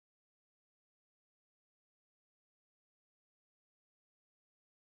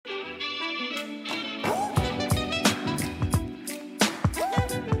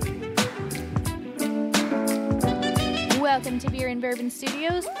Welcome to Beer and Bourbon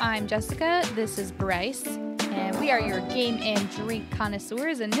Studios. I'm Jessica. This is Bryce. And we are your game and drink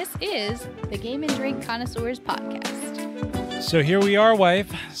connoisseurs. And this is the Game and Drink Connoisseurs podcast. So here we are,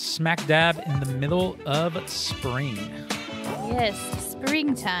 wife, smack dab in the middle of spring. Yes,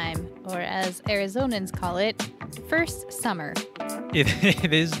 springtime, or as Arizonans call it, first summer.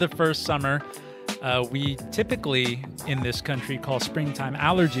 It is the first summer. We typically in this country call springtime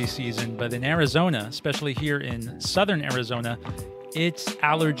allergy season, but in Arizona, especially here in southern Arizona, it's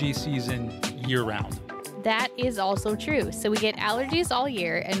allergy season year-round. That is also true. So we get allergies all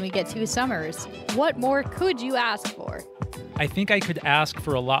year and we get 2 summers. What more could you ask for? I think I could ask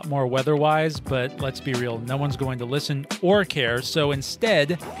for a lot more weather-wise, but let's be real, no one's going to listen or care. So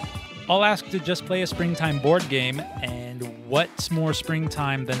instead, I'll ask to just play a springtime board game, and what's more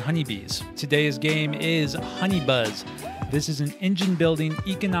springtime than honeybees? Today's game is Honey Buzz. This is an engine-building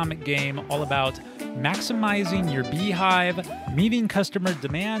economic game all about maximizing your beehive, meeting customer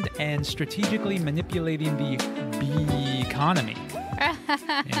demand, and strategically manipulating the bee economy.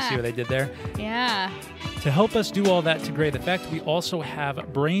 You see what I did there? Yeah. To help us do all that to great effect, we also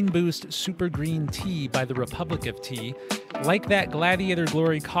have Brain Boost Super Green Tea by the Republic of Tea. Like that Gladiator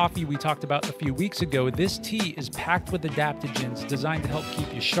Glory coffee we talked about a few weeks ago, this tea is packed with adaptogens designed to help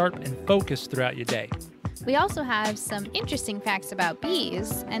keep you sharp and focused throughout your day. We also have some interesting facts about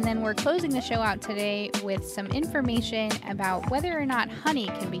bees, and then we're closing the show out today with some information about whether or not honey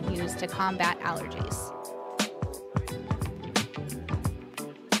can be used to combat allergies.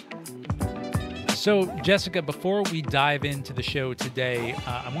 So, Jessica, before we dive into the show today,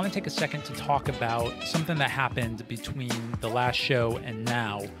 I want to take a second to talk about something that happened between the last show and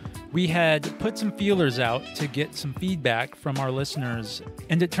now. We had put some feelers out to get some feedback from our listeners,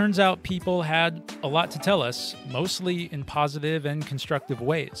 and it turns out people had a lot to tell us, mostly in positive and constructive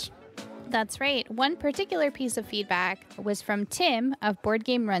ways. That's right. One particular piece of feedback was from Tim of Board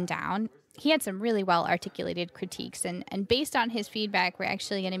Game Rundown. He had some really well-articulated critiques, and based on his feedback, we're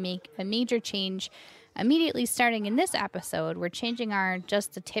actually going to make a major change immediately starting in this episode. We're changing our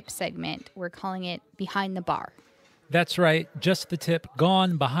Just the Tip segment. We're calling it Behind the Bar. That's right. Just the Tip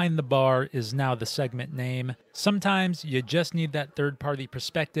Gone Behind the Bar is now the segment name. Sometimes you just need that third-party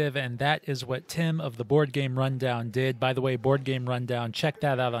perspective, and that is what Tim of the Board Game Rundown did. By the way, Board Game Rundown, check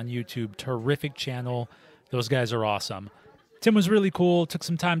that out on YouTube. Terrific channel. Those guys are awesome. Tim was really cool, took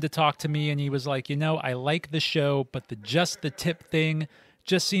some time to talk to me, and he was like, I like the show, but the Just the Tip thing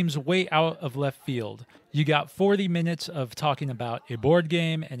just seems way out of left field. You got 40 minutes of talking about a board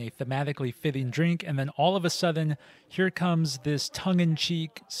game and a thematically fitting drink, and then all of a sudden, here comes this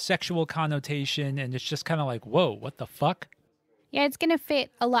tongue-in-cheek sexual connotation, and it's just kind of like, whoa, what the fuck? Yeah, it's going to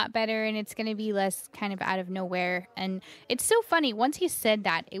fit a lot better, and it's going to be less kind of out of nowhere. And it's so funny. Once he said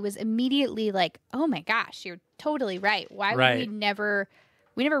that, it was immediately like, oh my gosh, you're totally right. Why would we never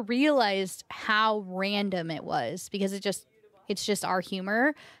realized how random it was, because it's just our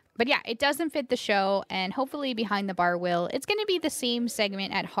humor. But yeah, it doesn't fit the show, and hopefully Behind the Bar will. It's going to be the same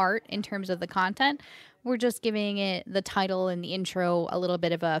segment at heart in terms of the content. We're just giving it the title and the intro a little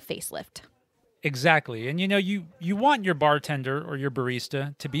bit of a facelift. Exactly. And you want your bartender or your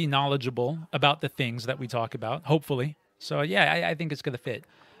barista to be knowledgeable about the things that we talk about, hopefully. So yeah, I think it's going to fit.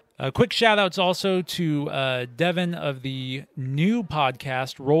 Quick shout outs also to Devin of the new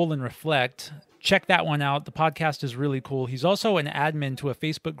podcast, Roll and Reflect. Check that one out. The podcast is really cool. He's also an admin to a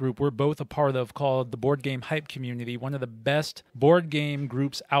Facebook group we're both a part of called the Board Game Hype Community, one of the best board game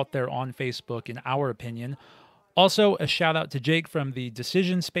groups out there on Facebook, in our opinion. Also, a shout out to Jake from the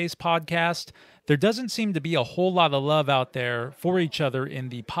Decision Space podcast. There doesn't seem to be a whole lot of love out there for each other in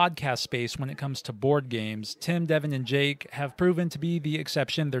the podcast space when it comes to board games. Tim, Devin, and Jake have proven to be the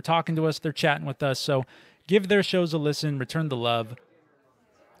exception. They're talking to us, they're chatting with us, so give their shows a listen, return the love.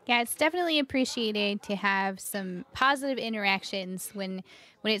 Yeah, it's definitely appreciated to have some positive interactions when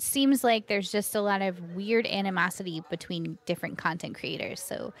it seems like there's just a lot of weird animosity between different content creators.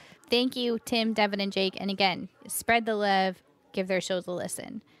 So thank you, Tim, Devin, and Jake. And again, spread the love, give their shows a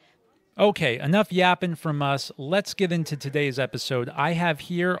listen. Okay, enough yapping from us. Let's get into today's episode. I have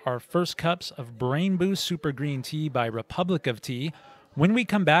here our first cups of Brain Boost Super Green Tea by Republic of Tea. When we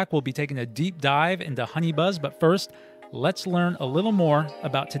come back, we'll be taking a deep dive into Honey Buzz. But first, let's learn a little more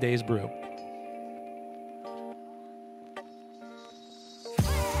about today's brew.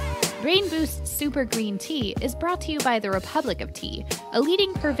 Brain Boost Super Green Tea is brought to you by the Republic of Tea, a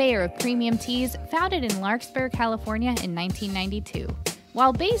leading purveyor of premium teas founded in Larkspur, California in 1992.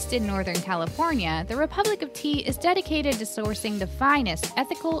 While based in Northern California, the Republic of Tea is dedicated to sourcing the finest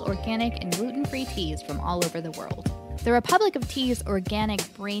ethical, organic, and gluten-free teas from all over the world. The Republic of Tea's organic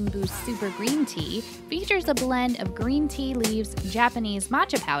Brain Boost Super Green Tea features a blend of green tea leaves, Japanese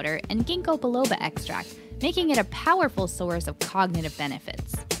matcha powder, and ginkgo biloba extract, making it a powerful source of cognitive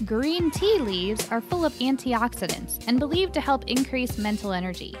benefits. Green tea leaves are full of antioxidants and believed to help increase mental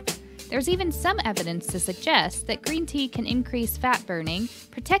energy. There's even some evidence to suggest that green tea can increase fat burning,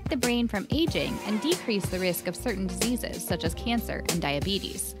 protect the brain from aging, and decrease the risk of certain diseases such as cancer and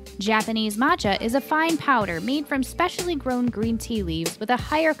diabetes. Japanese matcha is a fine powder made from specially grown green tea leaves with a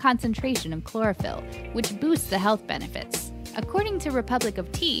higher concentration of chlorophyll, which boosts the health benefits. According to Republic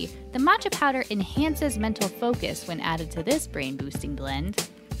of Tea, the matcha powder enhances mental focus when added to this brain-boosting blend.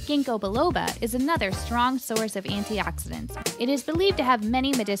 Ginkgo biloba is another strong source of antioxidants. It is believed to have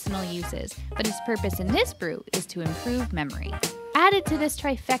many medicinal uses, but its purpose in this brew is to improve memory. Added to this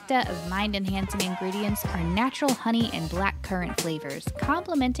trifecta of mind-enhancing ingredients are natural honey and blackcurrant flavors,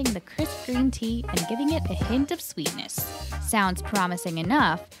 complementing the crisp green tea and giving it a hint of sweetness. Sounds promising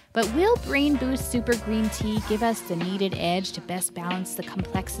enough, but will Brain Boost Super Green Tea give us the needed edge to best balance the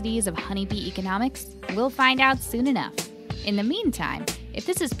complexities of honeybee economics? We'll find out soon enough. In the meantime, if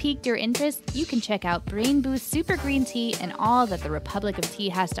this has piqued your interest, you can check out Brain Boost Super Green Tea and all that the Republic of Tea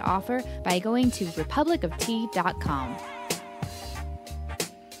has to offer by going to republicoftea.com.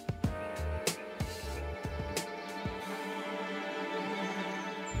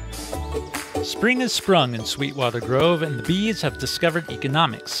 Spring has sprung in Sweetwater Grove, and the bees have discovered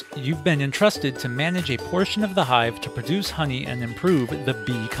economics. You've been entrusted to manage a portion of the hive to produce honey and improve the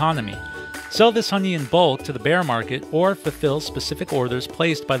bee economy. Sell this honey in bulk to the bear market or fulfill specific orders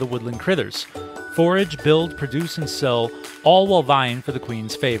placed by the woodland critters. Forage, build, produce, and sell, all while vying for the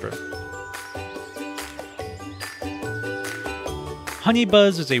queen's favor.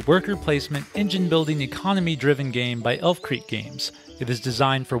 Honeybuzz is a worker placement, engine building, economy driven game by Elf Creek Games. It is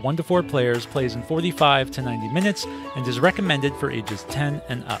designed for 1 to 4 players, plays in 45 to 90 minutes, and is recommended for ages 10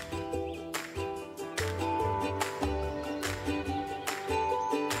 and up.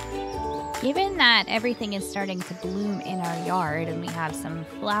 Given that everything is starting to bloom in our yard and we have some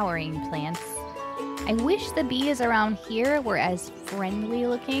flowering plants, I wish the bees around here were as friendly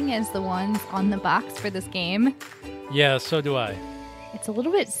looking as the ones on the box for this game. Yeah, so do I. It's a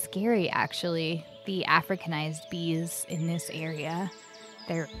little bit scary, actually, the Africanized bees in this area.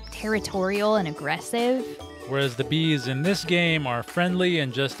 They're territorial and aggressive. Whereas the bees in this game are friendly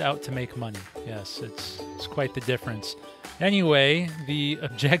and just out to make money. Yes, it's quite the difference. Anyway, the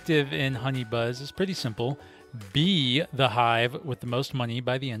objective in Honeybuzz is pretty simple. Be the hive with the most money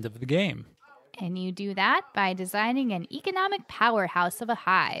by the end of the game. And you do that by designing an economic powerhouse of a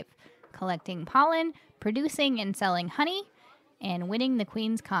hive, collecting pollen, producing and selling honey, and winning the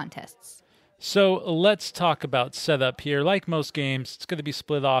queen's contests. So let's talk about setup here. Like most games, it's going to be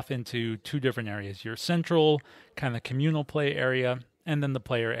split off into 2 different areas. Your central kind of communal play area, and then the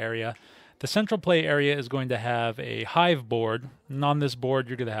player area. The central play area is going to have a hive board, and on this board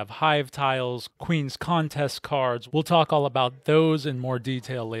you're going to have hive tiles, queen's contest cards. We'll talk all about those in more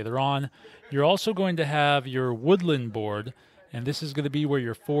detail later on. You're also going to have your woodland board, and this is going to be where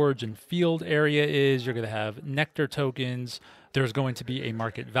your forage and field area is. You're going to have nectar tokens. There's going to be a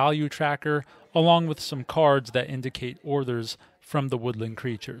market value tracker, along with some cards that indicate orders from the woodland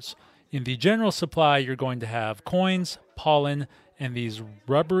creatures. In the general supply, you're going to have coins, pollen, and these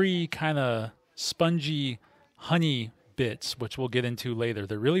rubbery, kind of spongy honey bits, which we'll get into later.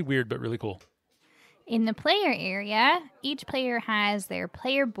 They're really weird, but really cool. In the player area, each player has their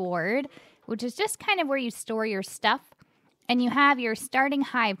player board, which is just kind of where you store your stuff. And you have your starting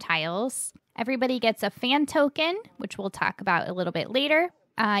hive tiles. Everybody gets a fan token, which we'll talk about a little bit later.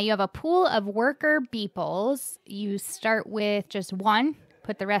 You have a pool of worker beeples. You start with just 1,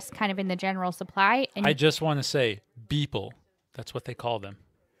 put the rest kind of in the general supply. And I just want to say, beeple. That's what they call them.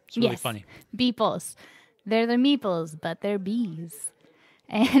 It's really funny. Beeples. They're the meeples, but they're bees.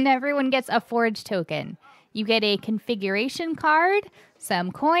 And everyone gets a forage token. You get a configuration card,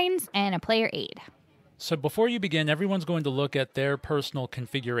 some coins, and a player aid. So before you begin, everyone's going to look at their personal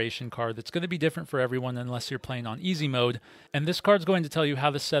configuration card. That's going to be different for everyone unless you're playing on easy mode. And this card's going to tell you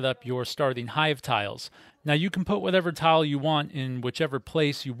how to set up your starting hive tiles. Now you can put whatever tile you want in whichever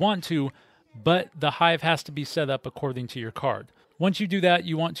place you want to, but the hive has to be set up according to your card. Once you do that,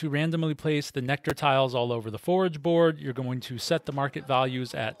 you want to randomly place the nectar tiles all over the forage board. You're going to set the market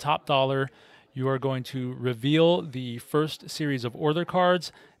values at top dollar. You are going to reveal the first series of order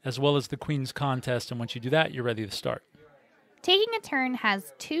cards, as well as the Queen's Contest, and once you do that, you're ready to start. Taking a turn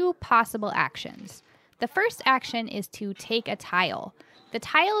has 2 possible actions. The first action is to take a tile. The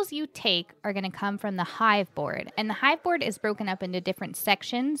tiles you take are going to come from the hive board, and the hive board is broken up into different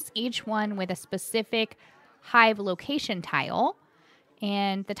sections, each one with a specific hive location tile,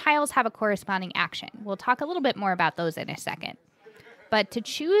 and the tiles have a corresponding action. We'll talk a little bit more about those in a second. But to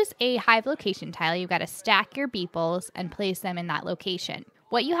choose a hive location tile, you've got to stack your beeples and place them in that location.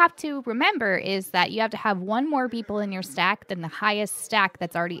 What you have to remember is that you have to have one more beeple in your stack than the highest stack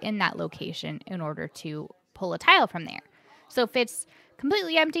that's already in that location in order to pull a tile from there. So if it's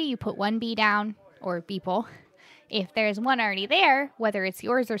completely empty, you put one bee down, or beeple. If there's one already there, whether it's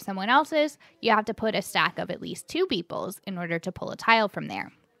yours or someone else's, you have to put a stack of at least 2 beeples in order to pull a tile from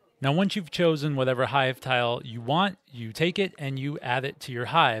there. Now, once you've chosen whatever hive tile you want, you take it and you add it to your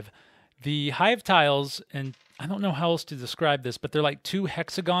hive. The hive tiles, and I don't know how else to describe this, but they're like 2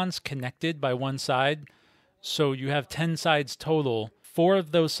 hexagons connected by one side. So you have 10 sides total. 4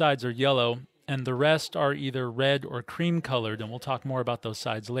 of those sides are yellow, and the rest are either red or cream colored, and we'll talk more about those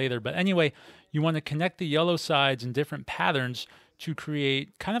sides later. But anyway, you want to connect the yellow sides in different patterns to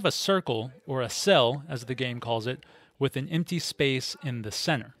create kind of a circle, or a cell, as the game calls it, with an empty space in the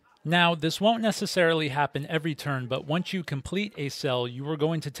center. Now, this won't necessarily happen every turn, but once you complete a cell, you are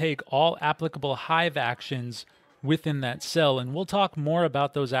going to take all applicable hive actions within that cell, and we'll talk more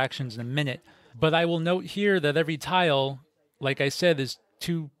about those actions in a minute. But I will note here that every tile, like I said, is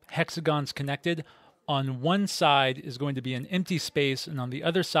 2 hexagons connected. On one side is going to be an empty space, and on the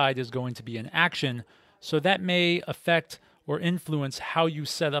other side is going to be an action. So that may affect or influence how you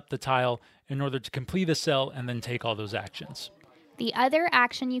set up the tile in order to complete a cell and then take all those actions. The other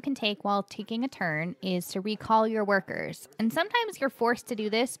action you can take while taking a turn is to recall your workers. And sometimes you're forced to do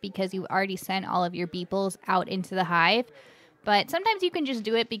this because you've already sent all of your beeples out into the hive. But sometimes you can just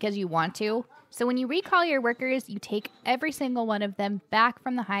do it because you want to. So when you recall your workers, you take every single one of them back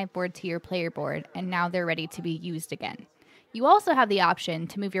from the hive board to your player board, and now they're ready to be used again. You also have the option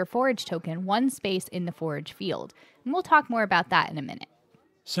to move your forage token 1 space in the forage field, and we'll talk more about that in a minute.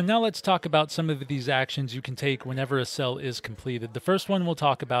 So now let's talk about some of these actions you can take whenever a cell is completed. The first one we'll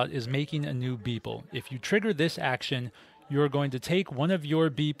talk about is making a new beeple. If you trigger this action, you're going to take one of your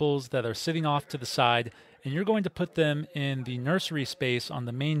beeples that are sitting off to the side, and you're going to put them in the nursery space on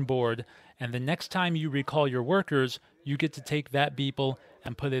the main board, and the next time you recall your workers, you get to take that beeple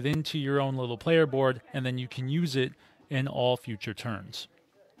and put it into your own little player board, and then you can use it in all future turns.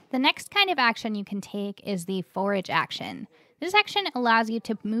 The next kind of action you can take is the forage action. This action allows you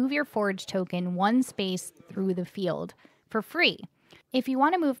to move your forage token 1 space through the field for free. If you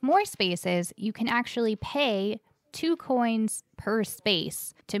want to move more spaces, you can actually pay 2 coins per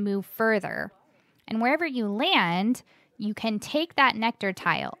space to move further. And wherever you land, you can take that nectar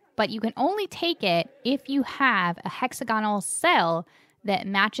tile, but you can only take it if you have a hexagonal cell that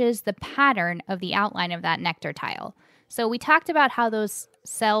matches the pattern of the outline of that nectar tile. So we talked about how those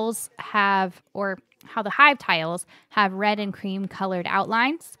cells have, or how the hive tiles have red and cream colored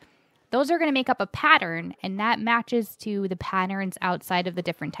outlines. Those are going to make up a pattern, and that matches to the patterns outside of the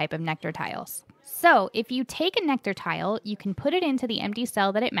different type of nectar tiles. So if you take a nectar tile, you can put it into the empty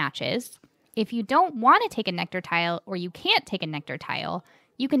cell that it matches. If you don't want to take a nectar tile, or you can't take a nectar tile,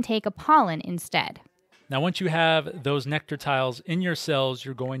 you can take a pollen instead. Now, once you have those nectar tiles in your cells,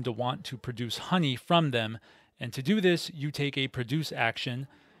 you're going to want to produce honey from them. And to do this, you take a produce action.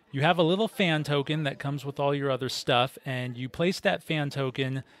 You have a little fan token that comes with all your other stuff, and you place that fan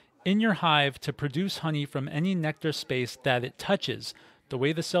token in your hive to produce honey from any nectar space that it touches. The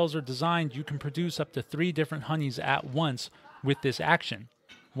way the cells are designed, you can produce up to 3 different honeys at once with this action.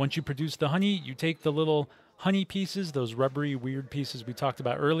 Once you produce the honey, you take the little honey pieces, those rubbery, weird pieces we talked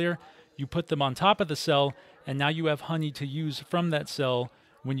about earlier, you put them on top of the cell, and now you have honey to use from that cell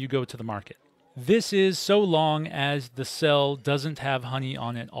when you go to the market. This is so long as the cell doesn't have honey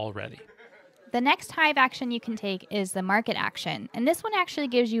on it already. The next hive action you can take is the market action, and this one actually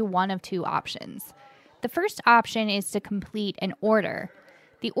gives you one of 2 options. The first option is to complete an order.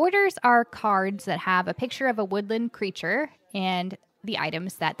 The orders are cards that have a picture of a woodland creature and the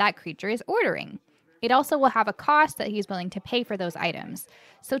items that that creature is ordering. It also will have a cost that he's willing to pay for those items.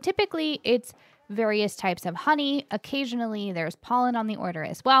 So typically it's various types of honey. Occasionally there's pollen on the order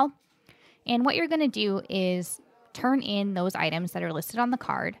as well. And what you're going to do is turn in those items that are listed on the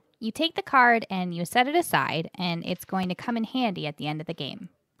card. You take the card and you set it aside, and it's going to come in handy at the end of the game.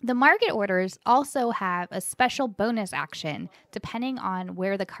 The market orders also have a special bonus action depending on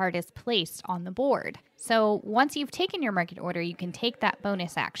where the card is placed on the board. So once you've taken your market order, you can take that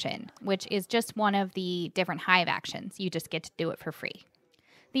bonus action, which is just one of the different hive actions. You just get to do it for free.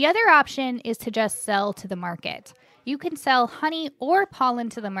 The other option is to just sell to the market. You can sell honey or pollen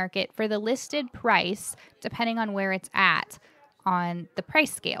to the market for the listed price, depending on where it's at. on the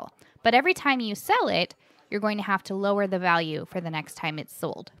price scale. But every time you sell it, you're going to have to lower the value for the next time it's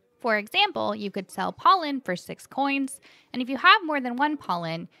sold. For example, you could sell pollen for 6 coins, and if you have more than 1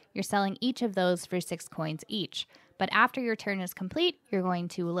 pollen, you're selling each of those for 6 coins each. But after your turn is complete, you're going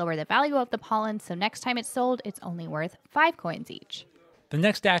to lower the value of the pollen, so next time it's sold, it's only worth 5 coins each. The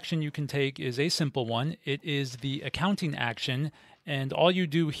next action you can take is a simple one. It is the accounting action, and all you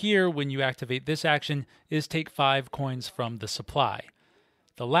do here when you activate this action is take 5 coins from the supply.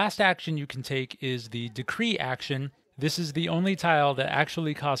 The last action you can take is the decree action. This is the only tile that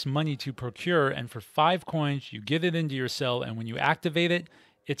actually costs money to procure, and for 5 coins, you get it into your cell, and when you activate it,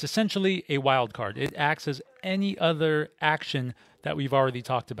 it's essentially a wild card. It acts as any other action that we've already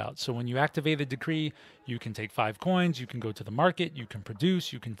talked about. So when you activate the decree, you can take 5 coins, you can go to the market, you can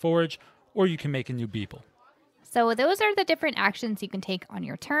produce, you can forage, or you can make a new beeple. So those are the different actions you can take on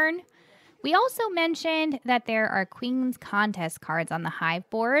your turn. We also mentioned that there are Queen's Contest cards on the Hive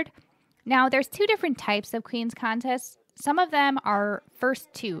board. Now, there's 2 different types of Queen's Contests. Some of them are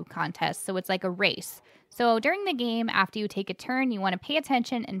first to contests, so it's like a race. So during the game, after you take a turn, you want to pay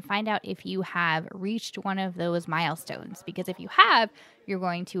attention and find out if you have reached one of those milestones, because if you have, you're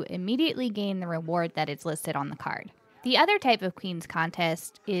going to immediately gain the reward that is listed on the card. The other type of Queen's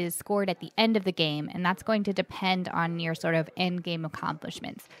Contest is scored at the end of the game, and that's going to depend on your sort of end game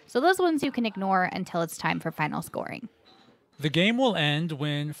accomplishments. So those ones you can ignore until it's time for final scoring. The game will end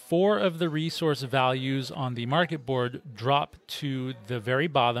when 4 of the resource values on the market board drop to the very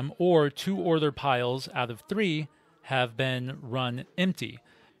bottom, or 2 order piles out of 3 have been run empty.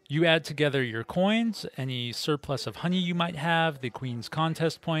 You add together your coins, any surplus of honey you might have, the Queen's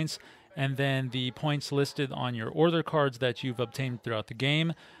Contest points, and then the points listed on your order cards that you've obtained throughout the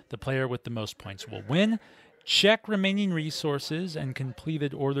game. The player with the most points will win. Check remaining resources and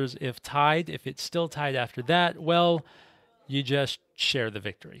completed orders if tied. If it's still tied after that, well, you just share the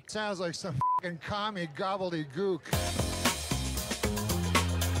victory. Sounds like some fucking commie gobbledygook.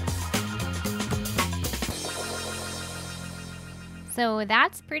 So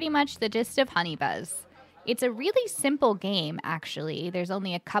that's pretty much the gist of Honey Buzz. It's a really simple game, actually. There's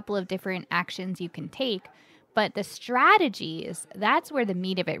only a couple of different actions you can take, but the strategies, that's where the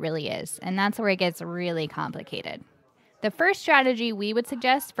meat of it really is, and that's where it gets really complicated. The first strategy we would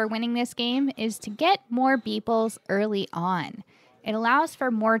suggest for winning this game is to get more beeples early on. It allows for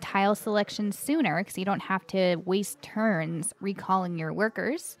more tile selection sooner because you don't have to waste turns recalling your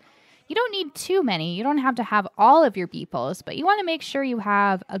workers. You don't need too many. You don't have to have all of your beeples, but you want to make sure you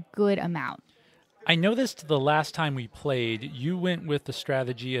have a good amount. I noticed the last time we played, you went with the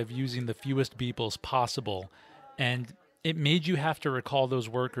strategy of using the fewest beeples possible, and it made you have to recall those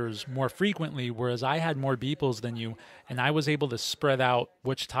workers more frequently, whereas I had more beeples than you, and I was able to spread out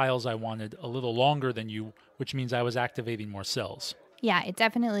which tiles I wanted a little longer than you, which means I was activating more cells. Yeah, it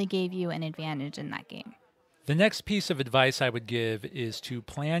definitely gave you an advantage in that game. The next piece of advice I would give is to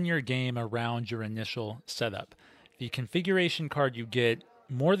plan your game around your initial setup. The configuration card you get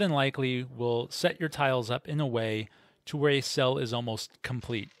more than likely will set your tiles up in a way to where a cell is almost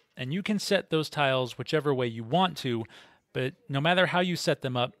complete. And you can set those tiles whichever way you want to, but no matter how you set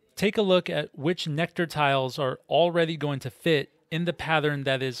them up, take a look at which nectar tiles are already going to fit in the pattern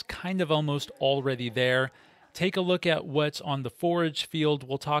that is kind of almost already there. Take a look at what's on the forage field.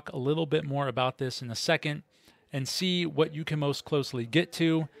 We'll talk a little bit more about this in a second, and see what you can most closely get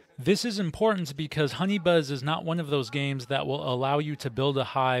to. This is important because Honey Buzz is not one of those games that will allow you to build a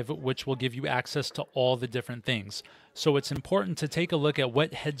hive which will give you access to all the different things. So it's important to take a look at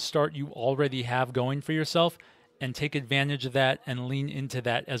what head start you already have going for yourself and take advantage of that and lean into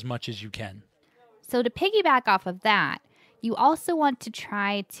that as much as you can. So to piggyback off of that, you also want to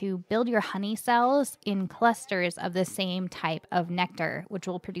try to build your honey cells in clusters of the same type of nectar, which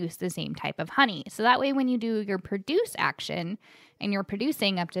will produce the same type of honey. So that way when you do your produce action and you're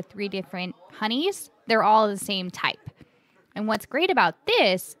producing up to 3 different honeys, they're all the same type. And what's great about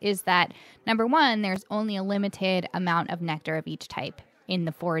this is that, number one, there's only a limited amount of nectar of each type in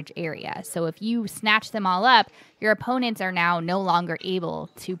the forage area. So if you snatch them all up, your opponents are now no longer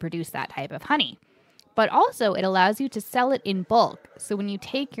able to produce that type of honey. But also it allows you to sell it in bulk. So when you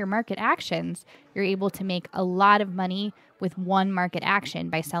take your market actions, you're able to make a lot of money with one market action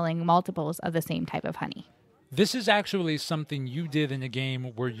by selling multiples of the same type of honey. This is actually something you did in a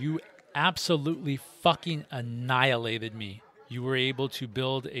game where you absolutely fucking annihilated me. You were able to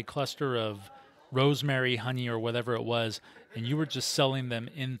build a cluster of rosemary honey or whatever it was, and you were just selling them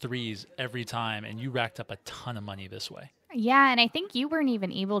in 3s every time, and you racked up a ton of money this way. Yeah, and I think you weren't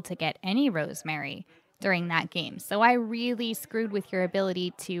even able to get any rosemary during that game. So I really screwed with your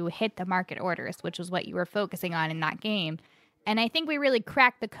ability to hit the market orders, which was what you were focusing on in that game. And I think we really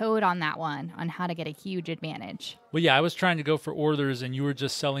cracked the code on that one, on how to get a huge advantage. Well, yeah, I was trying to go for orders and you were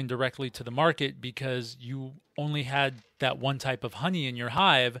just selling directly to the market because you only had that one type of honey in your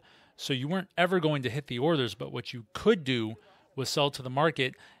hive. So you weren't ever going to hit the orders. But what you could do was sell to the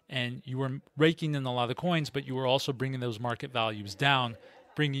market, and you were raking in a lot of coins, but you were also bringing those market values down,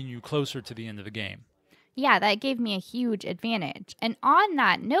 bringing you closer to the end of the game. Yeah, that gave me a huge advantage. And on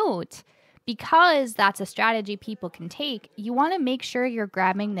that note, because that's a strategy people can take, you want to make sure you're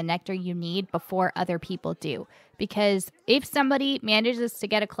grabbing the nectar you need before other people do. Because if somebody manages to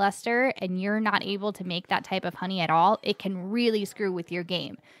get a cluster and you're not able to make that type of honey at all, it can really screw with your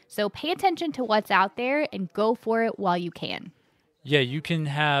game. So pay attention to what's out there and go for it while you can. Yeah, you can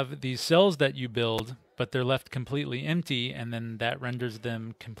have these cells that you build, but they're left completely empty, and then that renders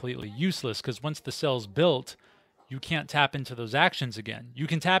them completely useless, because once the cell's built, you can't tap into those actions again. You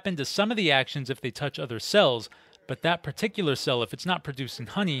can tap into some of the actions if they touch other cells, but that particular cell, if it's not producing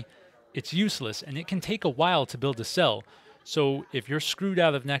honey, it's useless, and it can take a while to build a cell. So if you're screwed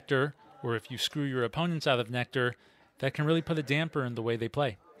out of nectar, or if you screw your opponents out of nectar, that can really put a damper in the way they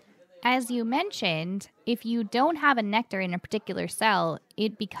play. As you mentioned, if you don't have a nectar in a particular cell,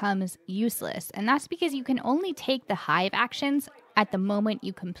 it becomes useless. And that's because you can only take the hive actions at the moment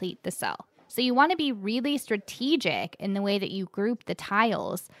you complete the cell. So you want to be really strategic in the way that you group the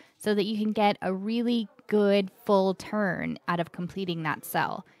tiles so that you can get a really good full turn out of completing that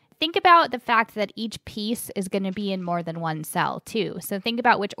cell. Think about the fact that each piece is going to be in more than one cell too. So think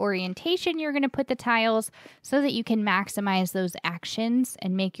about which orientation you're going to put the tiles so that you can maximize those actions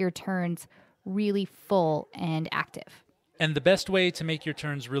and make your turns really full and active. And the best way to make your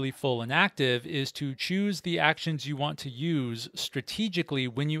turns really full and active is to choose the actions you want to use strategically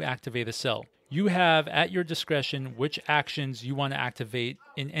when you activate a cell. You have at your discretion which actions you want to activate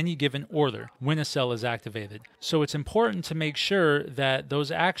in any given order when a cell is activated. So it's important to make sure that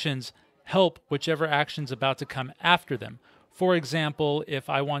those actions help whichever action's about to come after them. For example, if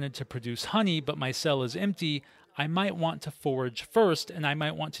I wanted to produce honey but my cell is empty, I might want to forage first, and I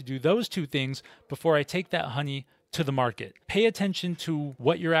might want to do those two things before I take that honey to the market. Pay attention to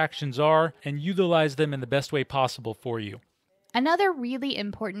what your actions are and utilize them in the best way possible for you. Another really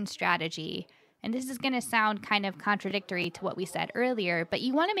important strategy, and this is going to sound kind of contradictory to what we said earlier, but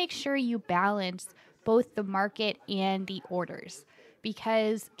you want to make sure you balance both the market and the orders,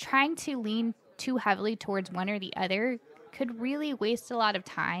 because trying to lean too heavily towards one or the other could really waste a lot of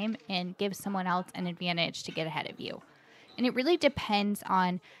time and give someone else an advantage to get ahead of you. And it really depends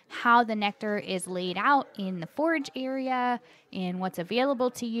on how the nectar is laid out in the forage area, and what's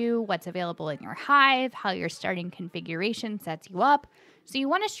available to you, what's available in your hive, how your starting configuration sets you up. So you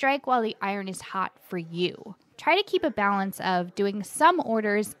want to strike while the iron is hot for you. Try to keep a balance of doing some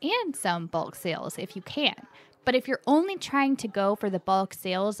orders and some bulk sales if you can. But if you're only trying to go for the bulk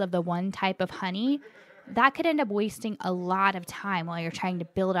sales of the one type of honey, that could end up wasting a lot of time while you're trying to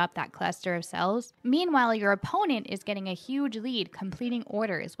build up that cluster of cells. Meanwhile, your opponent is getting a huge lead completing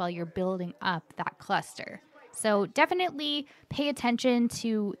orders while you're building up that cluster. So definitely pay attention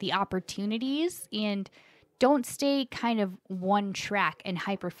to the opportunities and don't stay kind of one track and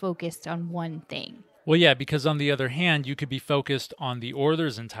hyper-focused on one thing. Well, yeah, because on the other hand, you could be focused on the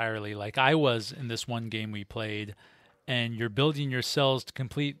orders entirely, like I was in this one game we played, and you're building your cells to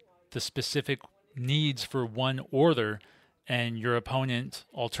complete the specific needs for one order, and your opponent,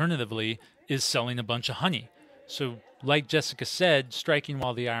 alternatively, is selling a bunch of honey. So, like Jessica said, striking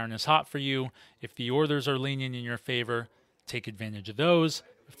while the iron is hot for you. If the orders are leaning in your favor, take advantage of those.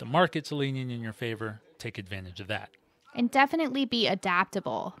 If the market's leaning in your favor, take advantage of that. And definitely be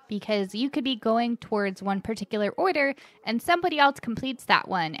adaptable, because you could be going towards one particular order and somebody else completes that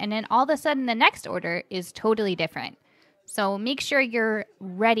one, and then all of a sudden the next order is totally different. So make sure you're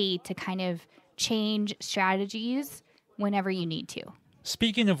ready to kind of change strategies whenever you need to.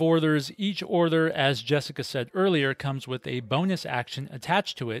 Speaking of orders, each order, as Jessica said earlier, comes with a bonus action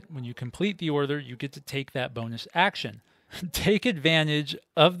attached to it. When you complete the order, you get to take that bonus action. Take advantage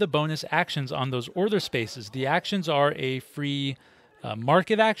of the bonus actions on those order spaces. The actions are a free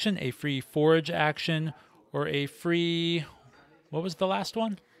market action, a free forage action, or a free, what was the last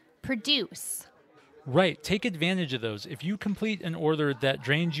one? Produce. Right. Take advantage of those. If you complete an order that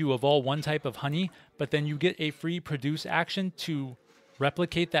drains you of all one type of honey, but then you get a free produce action to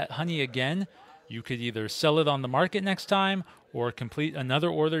replicate that honey again, you could either sell it on the market next time or complete another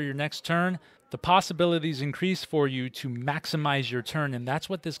order your next turn. The possibilities increase for you to maximize your turn, and that's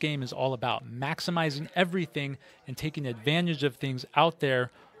what this game is all about, maximizing everything and taking advantage of things out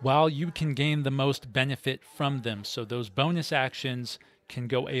there while you can gain the most benefit from them. So those bonus actions can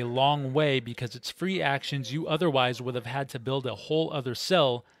go a long way because it's free actions you otherwise would have had to build a whole other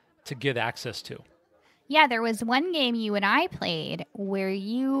cell to get access to. Yeah, there was one game you and I played where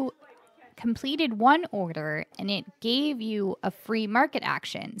you completed one order and it gave you a free market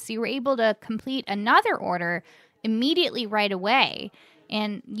action. So you were able to complete another order immediately right away.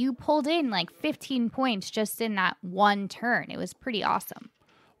 And you pulled in like 15 points just in that one turn. It was pretty awesome.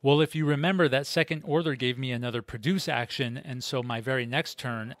 Well, if you remember, that second order gave me another produce action, and so my very next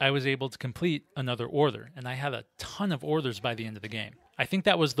turn, I was able to complete another order, and I had a ton of orders by the end of the game. I think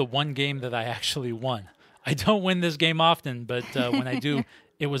that was the one game that I actually won. I don't win this game often, but when I do,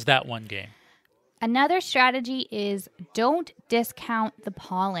 it was that one game. Another strategy is don't discount the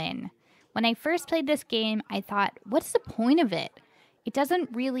pollen. When I first played this game, I thought, what's the point of it? It doesn't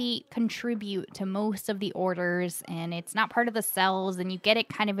really contribute to most of the orders, and it's not part of the cells, and you get it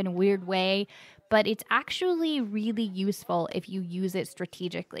kind of in a weird way, but it's actually really useful if you use it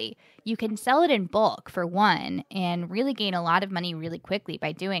strategically. You can sell it in bulk, for one, and really gain a lot of money really quickly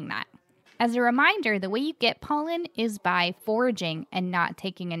by doing that. As a reminder, the way you get pollen is by foraging and not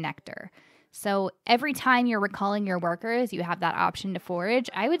taking a nectar. So every time you're recalling your workers, you have that option to forage.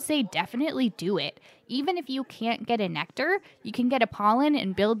 I would say definitely do it. Even if you can't get a nectar, you can get a pollen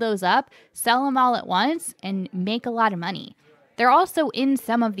and build those up, sell them all at once, and make a lot of money. They're also in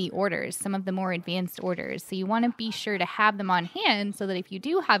some of the orders, some of the more advanced orders. So you want to be sure to have them on hand so that if you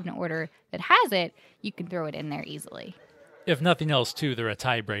do have an order that has it, you can throw it in there easily. If nothing else, too, they're a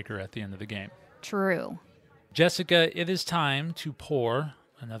tiebreaker at the end of the game. True. Jessica, it is time to pour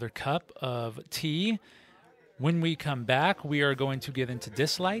another cup of tea. When we come back, we are going to get into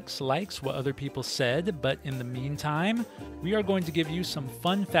dislikes, likes, what other people said. But in the meantime, we are going to give you some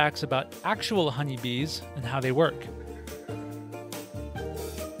fun facts about actual honeybees and how they work.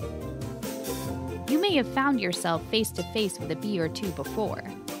 You may have found yourself face to face with a bee or two before.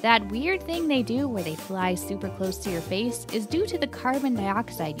 That weird thing they do where they fly super close to your face is due to the carbon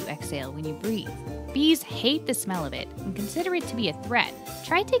dioxide you exhale when you breathe. Bees hate the smell of it and consider it to be a threat.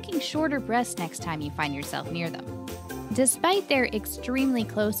 Try taking shorter breaths next time you find yourself near them. Despite their extremely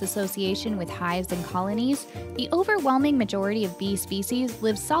close association with hives and colonies, the overwhelming majority of bee species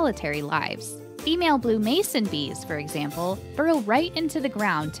live solitary lives. Female blue mason bees, for example, burrow right into the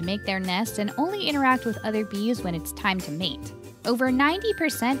ground to make their nest and only interact with other bees when it's time to mate. Over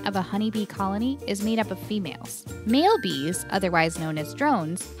 90% of a honeybee colony is made up of females. Male bees, otherwise known as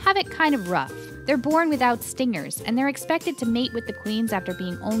drones, have it kind of rough. They're born without stingers, and they're expected to mate with the queens after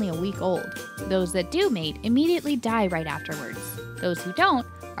being only a week old. Those that do mate immediately die right afterwards. Those who don't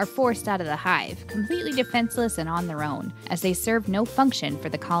are forced out of the hive, completely defenseless and on their own, as they serve no function for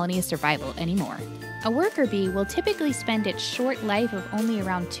the colony's survival anymore. A worker bee will typically spend its short life of only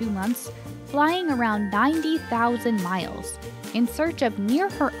around 2 months flying around 90,000 miles in search of near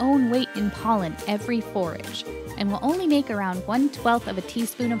her own weight in pollen every forage, and will only make around 1/12 of a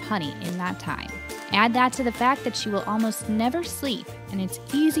teaspoon of honey in that time. Add that to the fact that she will almost never sleep, and it's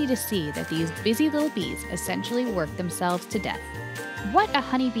easy to see that these busy little bees essentially work themselves to death. What a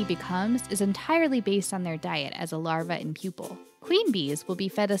honeybee becomes is entirely based on their diet as a larva and pupil. Queen bees will be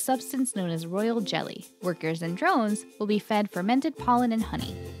fed a substance known as royal jelly. Workers and drones will be fed fermented pollen and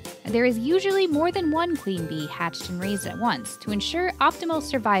honey. There is usually more than one queen bee hatched and raised at once to ensure optimal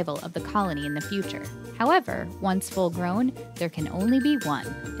survival of the colony in the future. However, once full grown, there can only be one,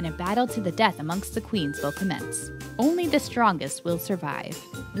 and a battle to the death amongst the queens will commence. Only the strongest will survive.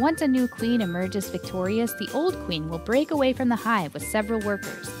 Once a new queen emerges victorious, the old queen will break away from the hive with several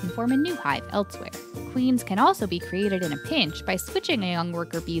workers and form a new hive elsewhere. Queens can also be created in a pinch by switching a young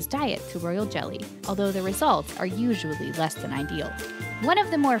worker bee's diet to royal jelly, although the results are usually less than ideal. One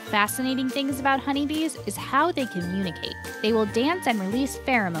of the more fascinating things about honeybees is how they communicate. They will dance and release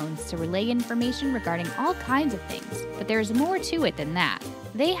pheromones to relay information regarding all kinds of things, but there's more to it than that.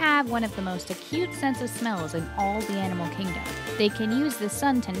 They have one of the most acute sense of smells in all the animal kingdom. They can use the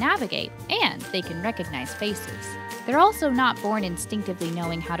sun to navigate, and they can recognize faces. They're also not born instinctively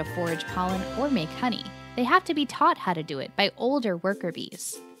knowing how to forage pollen or make honey. They have to be taught how to do it by older worker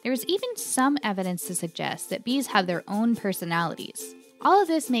bees. There's even some evidence to suggest that bees have their own personalities. All of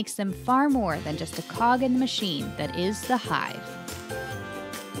this makes them far more than just a cog in the machine that is the hive.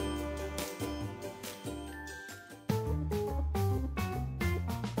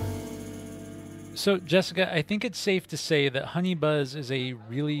 So, Jessica, I think it's safe to say that Honey Buzz is a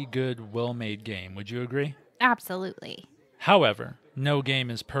really good, well-made game. Would you agree? Absolutely. However, no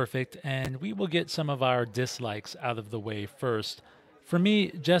game is perfect, and we will get some of our dislikes out of the way first. For me,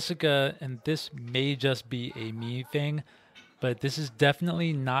 Jessica, and this may just be a me thing, but this is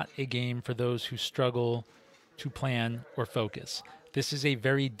definitely not a game for those who struggle to plan or focus. This is a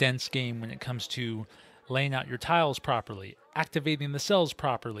very dense game when it comes to laying out your tiles properly, activating the cells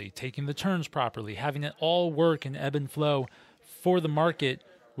properly, taking the turns properly, having it all work and ebb and flow for the market,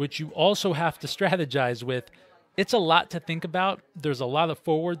 which you also have to strategize with. It's a lot to think about. There's a lot of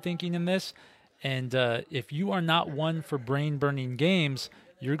forward thinking in this. And if you are not one for brain-burning games,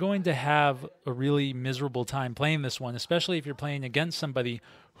 you're going to have a really miserable time playing this one, especially if you're playing against somebody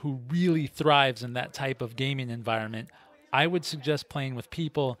who really thrives in that type of gaming environment. I would suggest playing with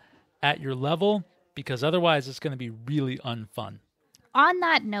people at your level, because otherwise it's going to be really unfun. On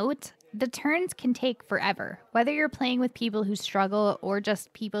that note, the turns can take forever. Whether you're playing with people who struggle or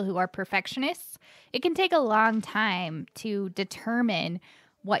just people who are perfectionists, it can take a long time to determine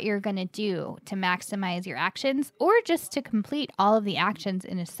what you're going to do to maximize your actions or just to complete all of the actions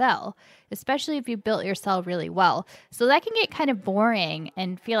in a cell, especially if you built your cell really well. So that can get kind of boring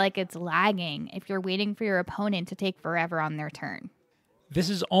and feel like it's lagging if you're waiting for your opponent to take forever on their turn. This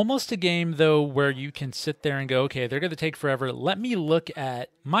is almost a game, though, where you can sit there and go, okay, they're going to take forever. Let me look at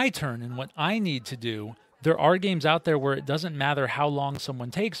my turn and what I need to do. There are games out there where it doesn't matter how long someone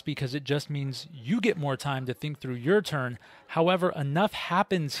takes because it just means you get more time to think through your turn. However, enough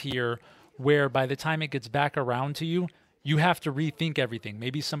happens here where by the time it gets back around to you, you have to rethink everything.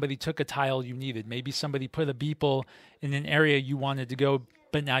 Maybe somebody took a tile you needed. Maybe somebody put a beeple in an area you wanted to go,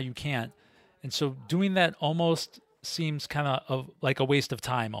 but now you can't. And so doing that almost seems kind of like a waste of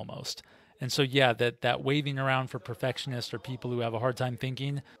time almost. And so, yeah, that waving around for perfectionists or people who have a hard time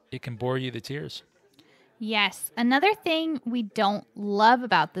thinking, it can bore you to tears. Yes. Another thing we don't love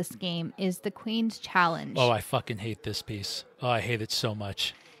about this game is the Queen's Challenge. Oh, I fucking hate this piece. Oh, I hate it so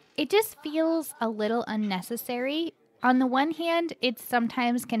much. It just feels a little unnecessary. On the one hand, it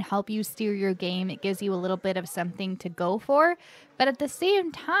sometimes can help you steer your game. It gives you a little bit of something to go for. But at the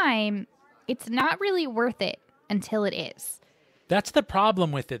same time, it's not really worth it until it is. That's the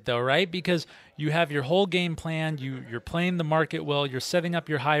problem with it, though, right? Because you have your whole game planned, you're playing the market well, you're setting up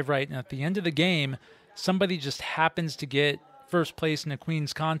your hive right, and at the end of the game, somebody just happens to get first place in a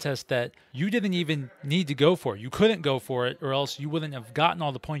Queen's contest that you didn't even need to go for. You couldn't go for it, or else you wouldn't have gotten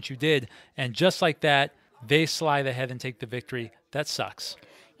all the points you did. And just like that, they slide ahead and take the victory. That sucks.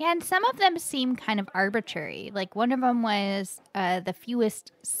 Yeah, and some of them seem kind of arbitrary. Like one of them was the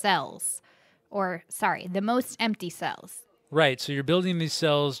fewest cells. The most empty cells. Right, so you're building these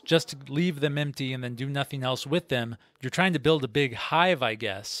cells just to leave them empty and then do nothing else with them. You're trying to build a big hive, I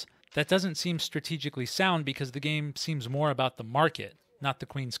guess. That doesn't seem strategically sound because the game seems more about the market, not the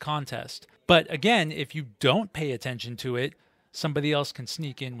Queen's contest. But again, if you don't pay attention to it, somebody else can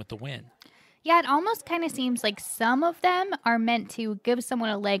sneak in with the win. Yeah, it almost kind of seems like some of them are meant to give someone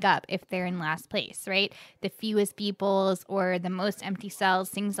a leg up if they're in last place, right? The fewest peoples or the most empty cells,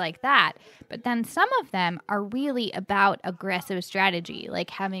 things like that. But then some of them are really about aggressive strategy, like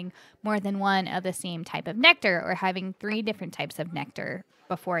having more than one of the same type of nectar or having 3 different types of nectar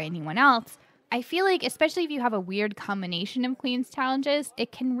before anyone else. I feel like, especially if you have a weird combination of Queen's challenges,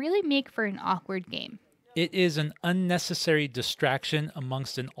 it can really make for an awkward game. It is an unnecessary distraction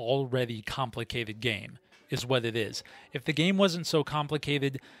amongst an already complicated game, is what it is. If the game wasn't so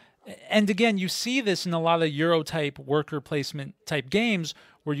complicated, and again, you see this in a lot of Euro-type worker placement type games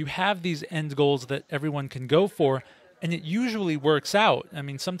where you have these end goals that everyone can go for, and it usually works out. I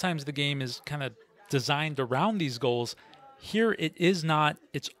mean, sometimes the game is kind of designed around these goals. Here it is not.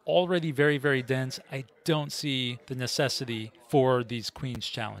 It's already very, very dense. I don't see the necessity for these Queen's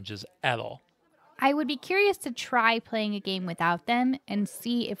challenges at all. I would be curious to try playing a game without them and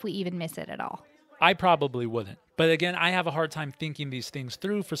see if we even miss it at all. I probably wouldn't. But again, I have a hard time thinking these things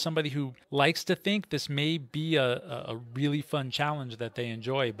through. For somebody who likes to think, this may be a really fun challenge that they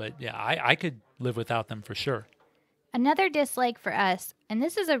enjoy. But yeah, I could live without them for sure. Another dislike for us, and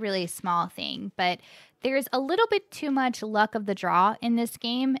this is a really small thing, but there's a little bit too much luck of the draw in this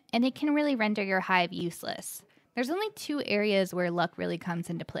game, and it can really render your hive useless. There's only 2 areas where luck really comes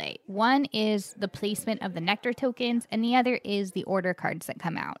into play. One is the placement of the nectar tokens, and the other is the order cards that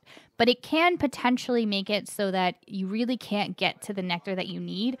come out. But it can potentially make it so that you really can't get to the nectar that you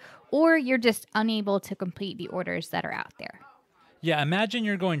need, or you're just unable to complete the orders that are out there. Yeah, imagine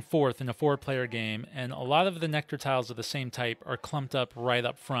you're going 4th in a 4-player game, and a lot of the nectar tiles of the same type are clumped up right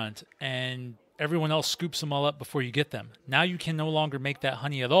up front, and everyone else scoops them all up before you get them. Now you can no longer make that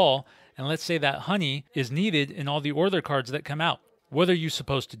honey at all, and let's say that honey is needed in all the order cards that come out. What are you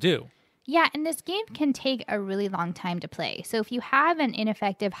supposed to do? Yeah, and this game can take a really long time to play. So if you have an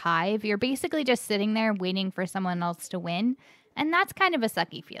ineffective hive, you're basically just sitting there waiting for someone else to win. And that's kind of a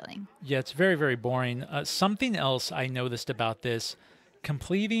sucky feeling. Yeah, it's very, very boring. Something else I noticed about this,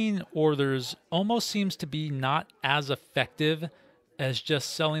 completing orders almost seems to be not as effective as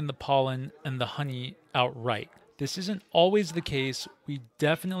just selling the pollen and the honey outright. This isn't always the case. We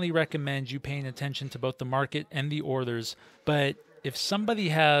definitely recommend you paying attention to both the market and the orders, but if somebody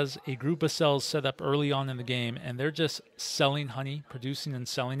has a group of cells set up early on in the game and they're just selling honey, producing and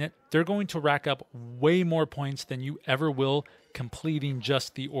selling it, they're going to rack up way more points than you ever will completing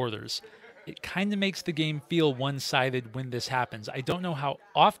just the orders. It kind of makes the game feel one-sided when this happens. I don't know how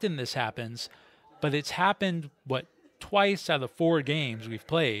often this happens, but it's happened, twice out of 4 games we've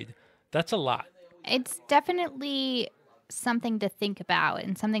played. That's a lot. It's definitely something to think about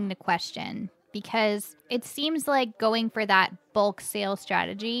and something to question, because it seems like going for that bulk sale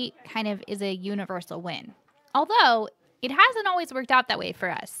strategy kind of is a universal win. Although it hasn't always worked out that way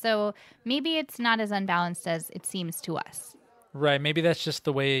for us, so maybe it's not as unbalanced as it seems to us. Right, maybe that's just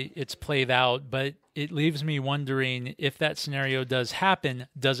the way it's played out, but it leaves me wondering, if that scenario does happen,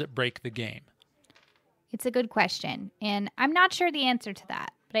 does it break the game? It's a good question, and I'm not sure the answer to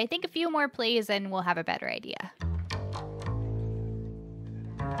that, but I think a few more plays and we'll have a better idea.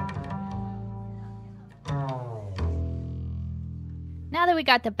 Now that we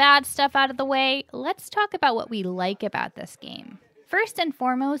got the bad stuff out of the way, let's talk about what we like about this game. First and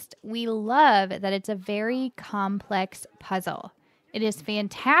foremost, we love that it's a very complex puzzle. It is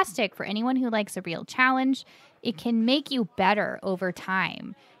fantastic for anyone who likes a real challenge. It can make you better over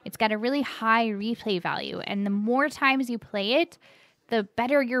time. It's got a really high replay value, and the more times you play it, the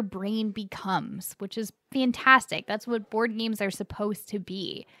better your brain becomes, which is fantastic. That's what board games are supposed to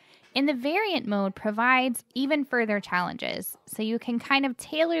be. And the variant mode provides even further challenges, so you can kind of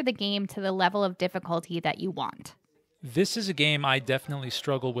tailor the game to the level of difficulty that you want. This is a game I definitely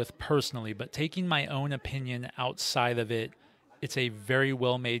struggle with personally, but taking my own opinion outside of it, it's a very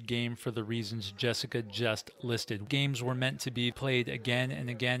well-made game for the reasons Jessica just listed. Games were meant to be played again and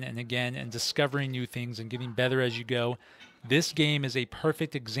again and again, and discovering new things and getting better as you go. This game is a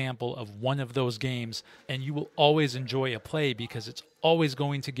perfect example of one of those games, and you will always enjoy a play because it's always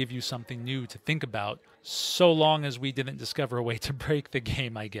going to give you something new to think about, so long as we didn't discover a way to break the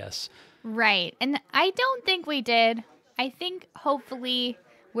game, I guess. Right, and I don't think we did. I think hopefully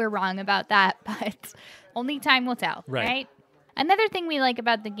we're wrong about that, but only time will tell, right? Another thing we like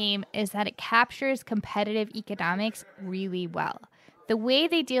about the game is that it captures competitive economics really well. The way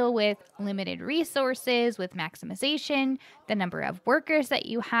they deal with limited resources, with maximization, the number of workers that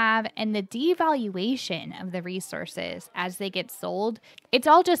you have, and the devaluation of the resources as they get sold, it's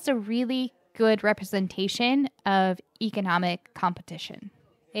all just a really good representation of economic competition.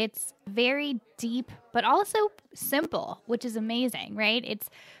 It's very deep, but also simple, which is amazing, right? It's,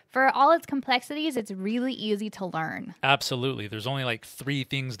 for all its complexities, it's really easy to learn. Absolutely. There's only like 3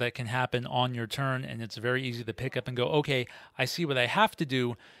 things that can happen on your turn, and it's very easy to pick up and go, okay, I see what I have to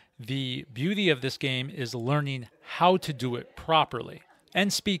do. The beauty of this game is learning how to do it properly.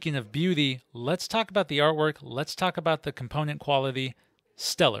 And speaking of beauty, let's talk about the artwork. Let's talk about the component quality.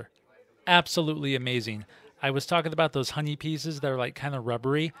 Stellar. Absolutely amazing. I was talking about those honey pieces that are like kind of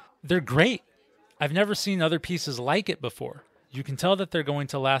rubbery. They're great. I've never seen other pieces like it before. You can tell that they're going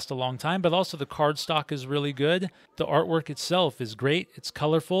to last a long time, but also the cardstock is really good. The artwork itself is great. It's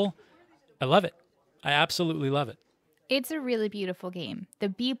colorful. I love it. I absolutely love it. It's a really beautiful game. The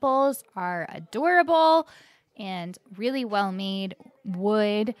beeples are adorable and really well made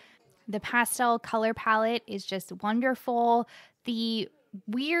wood. The pastel color palette is just wonderful. The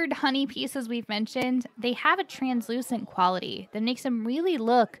weird honey pieces we've mentioned, they have a translucent quality that makes them really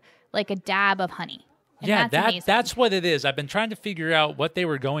look like a dab of honey. And yeah, that's what it is. I've been trying to figure out what they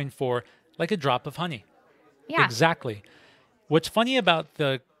were going for, like a drop of honey. Yeah. Exactly. What's funny about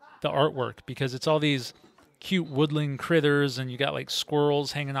the artwork, because it's all these cute woodland critters, and you got like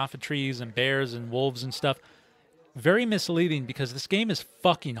squirrels hanging off of trees and bears and wolves and stuff. Very misleading, because this game is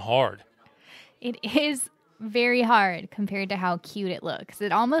fucking hard. It is very hard compared to how cute it looks.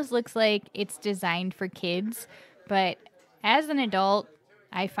 It almost looks like it's designed for kids, but as an adult,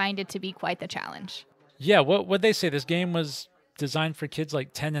 I find it to be quite the challenge. Yeah, what'd they say? This game was designed for kids like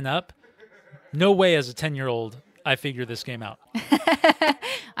 10 and up? No way as a 10-year-old I figured this game out.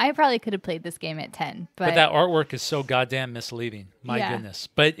 I probably could have played this game at 10. But that artwork is so goddamn misleading. My Yeah. goodness.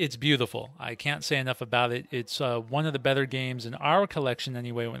 But it's beautiful. I can't say enough about it. It's one of the better games in our collection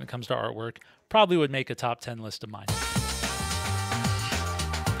anyway when it comes to artwork. Probably would make a top 10 list of mine.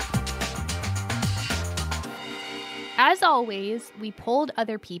 As always, we polled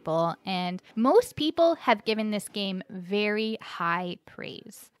other people, and most people have given this game very high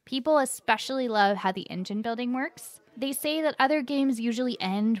praise. People especially love how the engine building works. They say that other games usually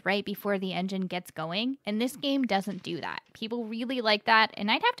end right before the engine gets going, and this game doesn't do that. People really like that,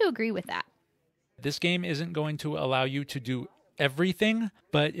 and I'd have to agree with that. This game isn't going to allow you to do everything,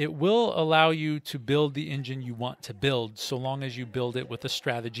 but it will allow you to build the engine you want to build so long as you build it with a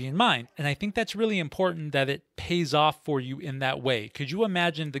strategy in mind. And I think that's really important that it pays off for you in that way. Could you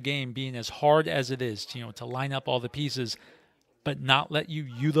imagine the game being as hard as it is, to line up all the pieces, but not let you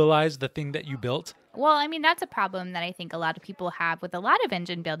utilize the thing that you built? Well, I mean, that's a problem that I think a lot of people have with a lot of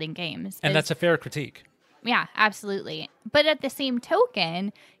engine building games. And that's a fair critique. Yeah, absolutely. But at the same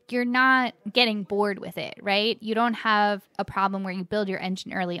token, you're not getting bored with it, right? You don't have a problem where you build your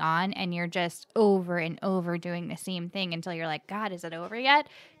engine early on and you're just over and over doing the same thing until you're like, God, is it over yet?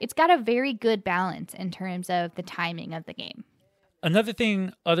 It's got a very good balance in terms of the timing of the game. Another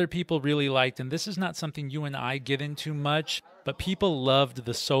thing other people really liked, and this is not something you and I get into much, but people loved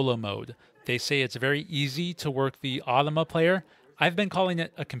the solo mode. They say it's very easy to work the Automa player. I've been calling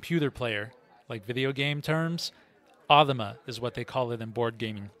it a computer player, like video game terms. Automa is what they call it in board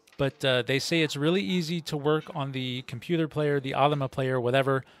gaming. But they say it's really easy to work on the computer player, the Automa player,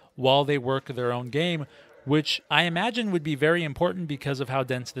 whatever, while they work their own game, which I imagine would be very important because of how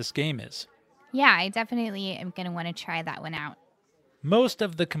dense this game is. Yeah, I definitely am going to want to try that one out. Most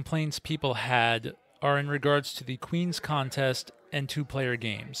of the complaints people had are in regards to the Queen's Contest and two-player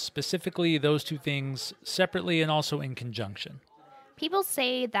games, specifically those two things separately and also in conjunction. People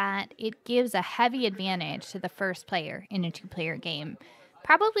say that it gives a heavy advantage to the first player in a two-player game,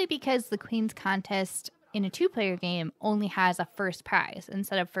 probably because the Queen's Contest in a two-player game only has a first prize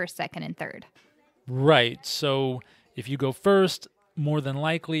instead of first, second, and third. Right, so if you go first, more than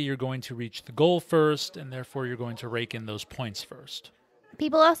likely you're going to reach the goal first, and therefore you're going to rake in those points first.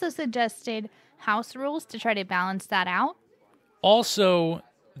 People also suggested house rules to try to balance that out. Also,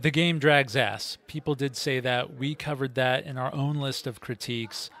 the game drags ass. People did say that. We covered that in our own list of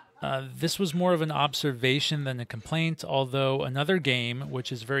critiques. This was more of an observation than a complaint, although another game,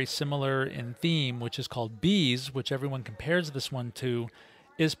 which is very similar in theme, which is called Bees, which everyone compares this one to,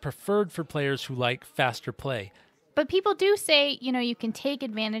 is preferred for players who like faster play. But people do say, you can take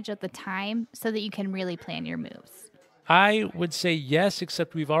advantage of the time so that you can really plan your moves. I would say yes,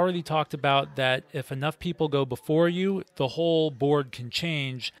 except we've already talked about that if enough people go before you, the whole board can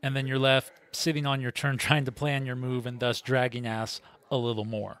change, and then you're left sitting on your turn trying to plan your move and thus dragging ass a little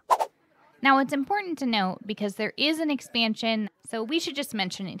more. Now, it's important to note because there is an expansion, so we should just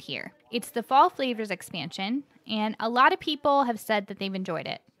mention it here. It's the Fall Flavors expansion, and a lot of people have said that they've enjoyed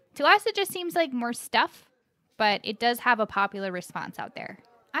it. To us, it just seems like more stuff, but it does have a popular response out there.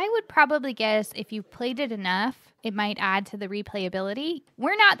 I would probably guess if you played it enough, it might add to the replayability.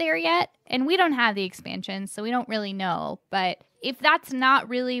 We're not there yet, and we don't have the expansion, so we don't really know. But if that's not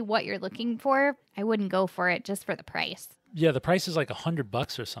really what you're looking for, I wouldn't go for it just for the price. Yeah, the price is like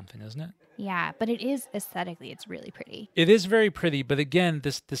 $100 or something, isn't it? Yeah, but it is aesthetically, it's really pretty. It is very pretty, but again,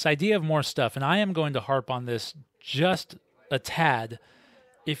 this idea of more stuff, and I am going to harp on this just a tad.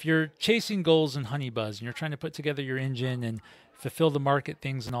 If you're chasing goals in Honeybuzz and you're trying to put together your engine and fulfill the market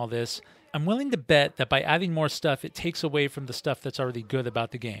things and all this, I'm willing to bet that by adding more stuff, it takes away from the stuff that's already good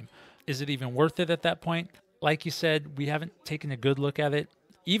about the game. Is it even worth it at that point? Like you said, we haven't taken a good look at it,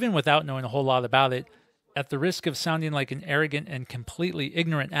 even without knowing a whole lot about it. At the risk of sounding like an arrogant and completely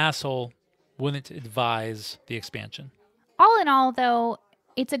ignorant asshole, wouldn't advise the expansion. All in all, though,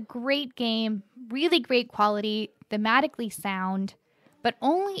 it's a great game, really great quality, thematically sound, but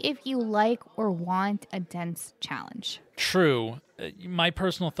only if you like or want a dense challenge. True. My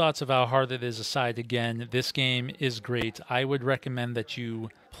personal thoughts of how hard it is aside, again, this game is great. I would recommend that you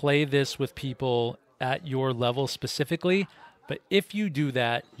play this with people at your level specifically. But if you do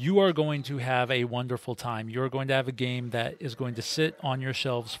that, you are going to have a wonderful time. You're going to have a game that is going to sit on your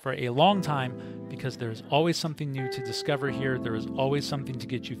shelves for a long time because there's always something new to discover here. There is always something to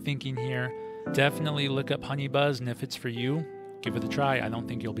get you thinking here. Definitely look up Honeybuzz, and if it's for you, give it a try. I don't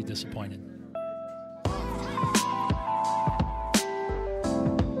think you'll be disappointed.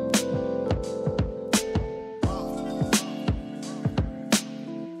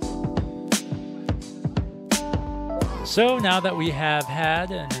 So now that we have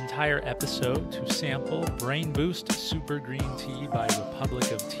had an entire episode to sample Brain Boost Super Green Tea by Republic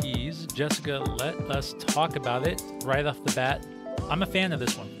of Teas, Jessica, let us talk about it right off the bat. I'm a fan of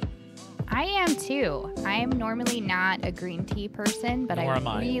this one. I am too. I'm normally not a green tea person, but I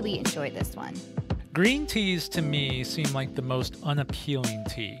really enjoy this one. Green teas to me seem like the most unappealing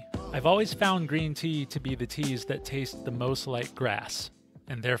tea. I've always found green tea to be the teas that taste the most like grass,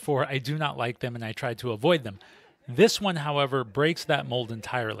 and therefore I do not like them and I try to avoid them. This one, however, breaks that mold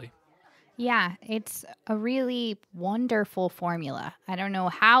entirely. Yeah, it's a really wonderful formula. I don't know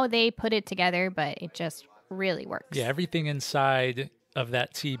how they put it together, but it just really works. Yeah, everything inside of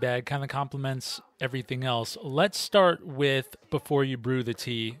that tea bag, kind of complements everything else. Let's start with before you brew the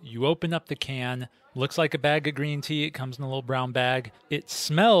tea. You open up the can, looks like a bag of green tea. It comes in a little brown bag. It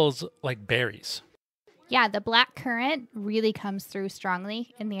smells like berries. Yeah, the black currant really comes through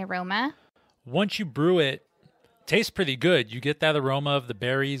strongly in the aroma. Once you brew it, tastes pretty good. You get that aroma of the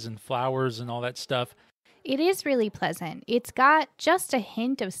berries and flowers and all that stuff. It is really pleasant. It's got just a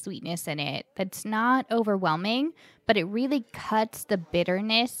hint of sweetness in it that's not overwhelming, but it really cuts the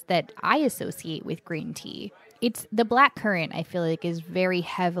bitterness that I associate with green tea. It's the black currant, I feel like, is very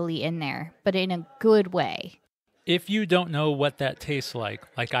heavily in there, but in a good way. If you don't know what that tastes like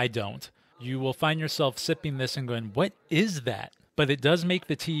I don't, you will find yourself sipping this and going, what is that? But it does make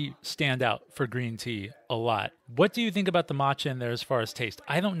the tea stand out for green tea a lot. What do you think about the matcha in there as far as taste?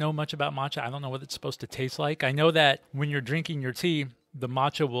 I don't know much about matcha. I don't know what it's supposed to taste like. I know that when you're drinking your tea, the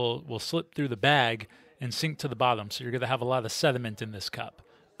matcha will slip through the bag and sink to the bottom. So you're going to have a lot of sediment in this cup.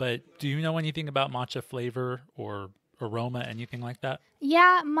 But do you know anything about matcha flavor or aroma, anything like that?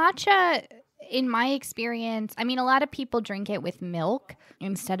 Yeah, matcha, in my experience, I mean, a lot of people drink it with milk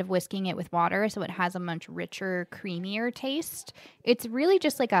instead of whisking it with water, so it has a much richer, creamier taste. It's really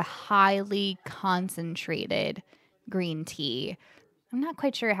just like a highly concentrated green tea. I'm not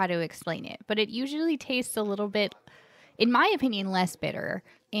quite sure how to explain it, but it usually tastes a little bit, in my opinion, less bitter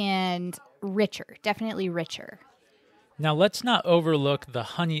and richer, definitely richer. Now, let's not overlook the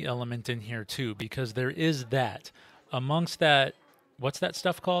honey element in here, too, because there is that. Amongst that, what's that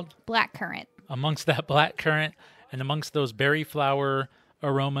stuff called? Black currant. Amongst that black currant and amongst those berry flower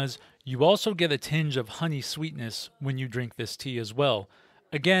aromas, you also get a tinge of honey sweetness when you drink this tea as well.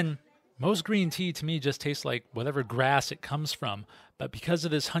 Again, most green tea to me just tastes like whatever grass it comes from, but because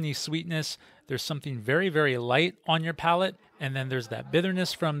of this honey sweetness, there's something very, very light on your palate, and then there's that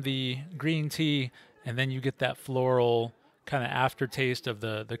bitterness from the green tea, and then you get that floral kind of aftertaste of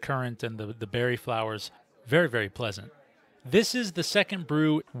the currant and the berry flowers. Very, very pleasant. This is the second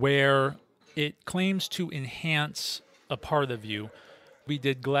brew where it claims to enhance a part of you. We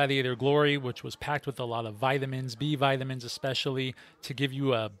did Gladiator Glory, which was packed with a lot of vitamins, B vitamins especially, to give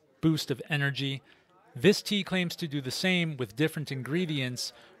you a boost of energy. This tea claims to do the same with different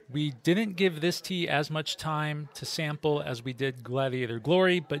ingredients. We didn't give this tea as much time to sample as we did Gladiator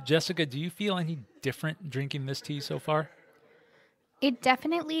Glory, but Jessica, do you feel any different drinking this tea so far? It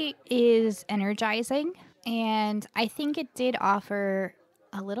definitely is energizing, and I think it did offer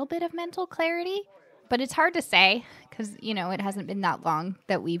a little bit of mental clarity, but it's hard to say because, it hasn't been that long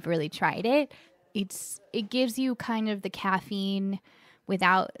that we've really tried it. It gives you kind of the caffeine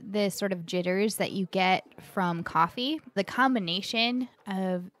without the sort of jitters that you get from coffee. The combination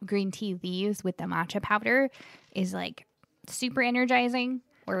of green tea leaves with the matcha powder is like super energizing,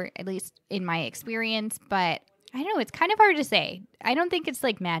 or at least in my experience, but I don't know, it's kind of hard to say. I don't think it's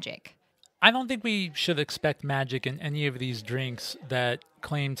like magic. I don't think we should expect magic in any of these drinks that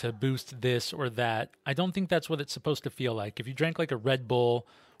claim to boost this or that. I don't think that's what it's supposed to feel like. If you drank like a Red Bull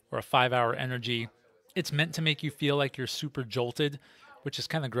or a 5-Hour Energy, it's meant to make you feel like you're super jolted, which is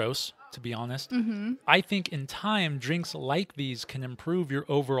kind of gross, to be honest. Mm-hmm. I think in time, drinks like these can improve your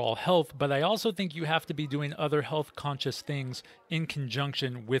overall health, but I also think you have to be doing other health-conscious things in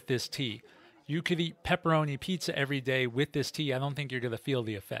conjunction with this tea. You could eat pepperoni pizza every day with this tea. I don't think you're going to feel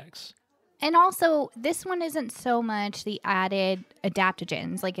the effects. And also, this one isn't so much the added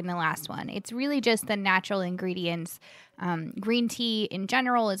adaptogens like in the last one. It's really just the natural ingredients. Green tea in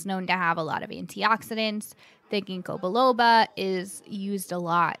general is known to have a lot of antioxidants. The ginkgo biloba is used a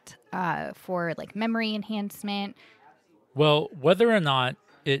lot for like memory enhancement. Well, whether or not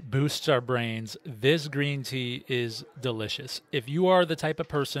it boosts our brains, this green tea is delicious. If you are the type of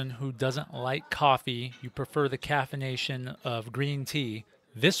person who doesn't like coffee, you prefer the caffeination of green tea,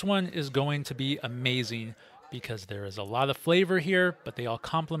 this one is going to be amazing because there is a lot of flavor here, but they all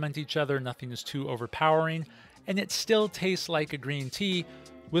complement each other. Nothing is too overpowering, and it still tastes like a green tea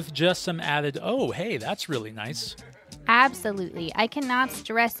with just some added, oh, hey, that's really nice. Absolutely. I cannot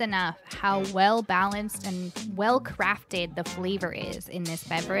stress enough how well balanced and well crafted the flavor is in this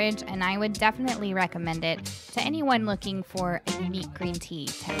beverage, and I would definitely recommend it to anyone looking for a unique green tea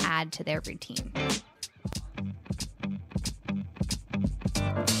to add to their routine.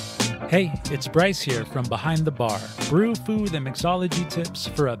 Hey, it's Bryce here from Behind the Bar. Brew, food, and mixology tips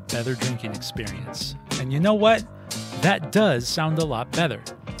for a better drinking experience. And you know what? That does sound a lot better.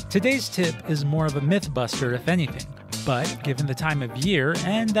 Today's tip is more of a myth buster, if anything. But given the time of year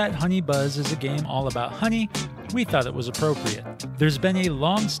and that Honey Buzz is a game all about honey, we thought it was appropriate. There's been a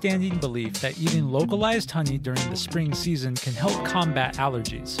long-standing belief that eating localized honey during the spring season can help combat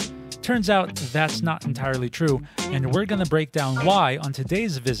allergies. Turns out that's not entirely true, and we're going to break down why on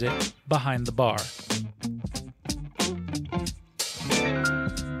today's visit Behind the Bar.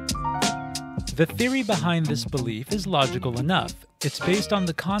 The theory behind this belief is logical enough. It's based on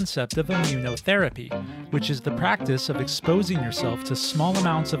the concept of immunotherapy, which is the practice of exposing yourself to small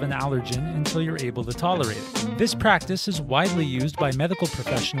amounts of an allergen until you're able to tolerate it. This practice is widely used by medical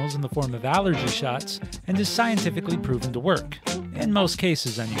professionals in the form of allergy shots and is scientifically proven to work. In most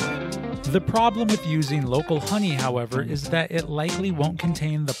cases, anyway. The problem with using local honey, however, is that it likely won't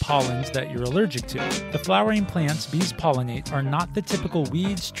contain the pollens that you're allergic to. The flowering plants bees pollinate are not the typical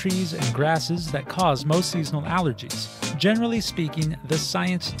weeds, trees, and grasses that cause most seasonal allergies. Generally speaking, the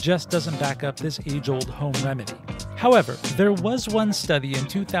science just doesn't back up this age-old home remedy. However, there was one study in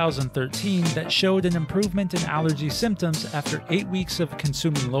 2013 that showed an improvement in allergy symptoms after 8 weeks of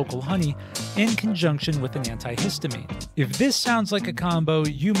consuming local honey in conjunction with an antihistamine. If this sounds like a combo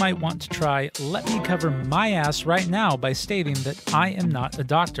you might want to try, let me cover my ass right now by stating that I am not a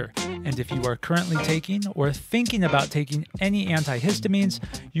doctor, and if you are currently taking or thinking about taking any antihistamines,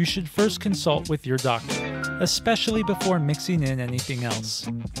 you should first consult with your doctor, especially before mixing in anything else.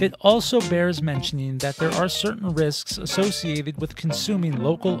 It also bears mentioning that there are certain risks associated with consuming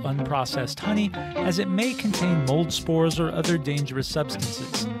local unprocessed honey, as it may contain mold spores or other dangerous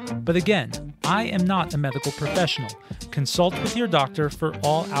substances. But again, I am not a medical professional. Consult with your doctor for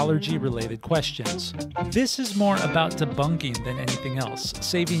all allergy-related questions. This is more about debunking than anything else,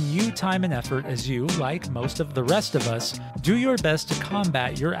 saving you time and effort as you, like most of the rest of us, do your best to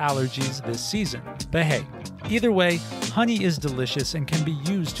combat your allergies this season. But hey, either way, honey is delicious and can be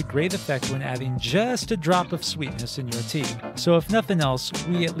used to great effect when adding just a drop of sweetness in your tea. So if nothing else,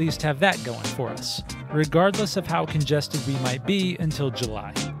 we at least have that going for us, regardless of how congested we might be until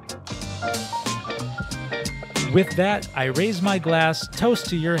July. With that, I raise my glass, toast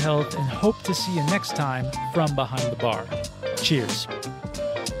to your health, and hope to see you next time from Behind the Bar. Cheers.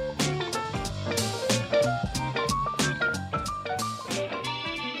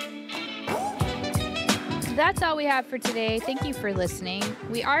 That's all we have for today. Thank you for listening.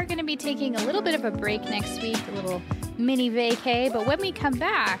 We are going to be taking a little bit of a break next week, a little mini vacay, but when we come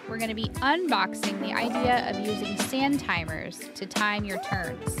back, we're going to be unboxing the idea of using sand timers to time your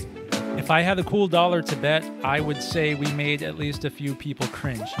turns. If I had a cool dollar to bet, I would say we made at least a few people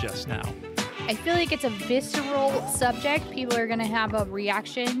cringe just now. I feel like it's a visceral subject. People are going to have a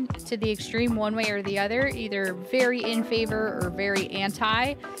reaction to the extreme one way or the other, either very in favor or very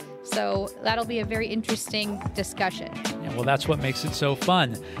anti. So that'll be a very interesting discussion. Yeah, well, that's what makes it so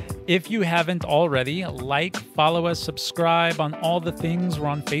fun. If you haven't already, like, follow us, subscribe on all the things. We're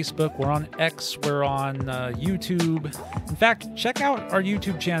on Facebook, we're on X, we're on YouTube. In fact, check out our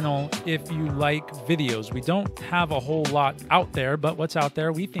YouTube channel if you like videos. We don't have a whole lot out there, but what's out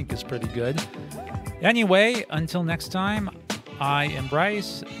there we think is pretty good. Anyway, until next time, I am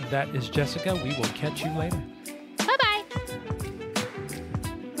Bryce. That is Jessica. We will catch you later.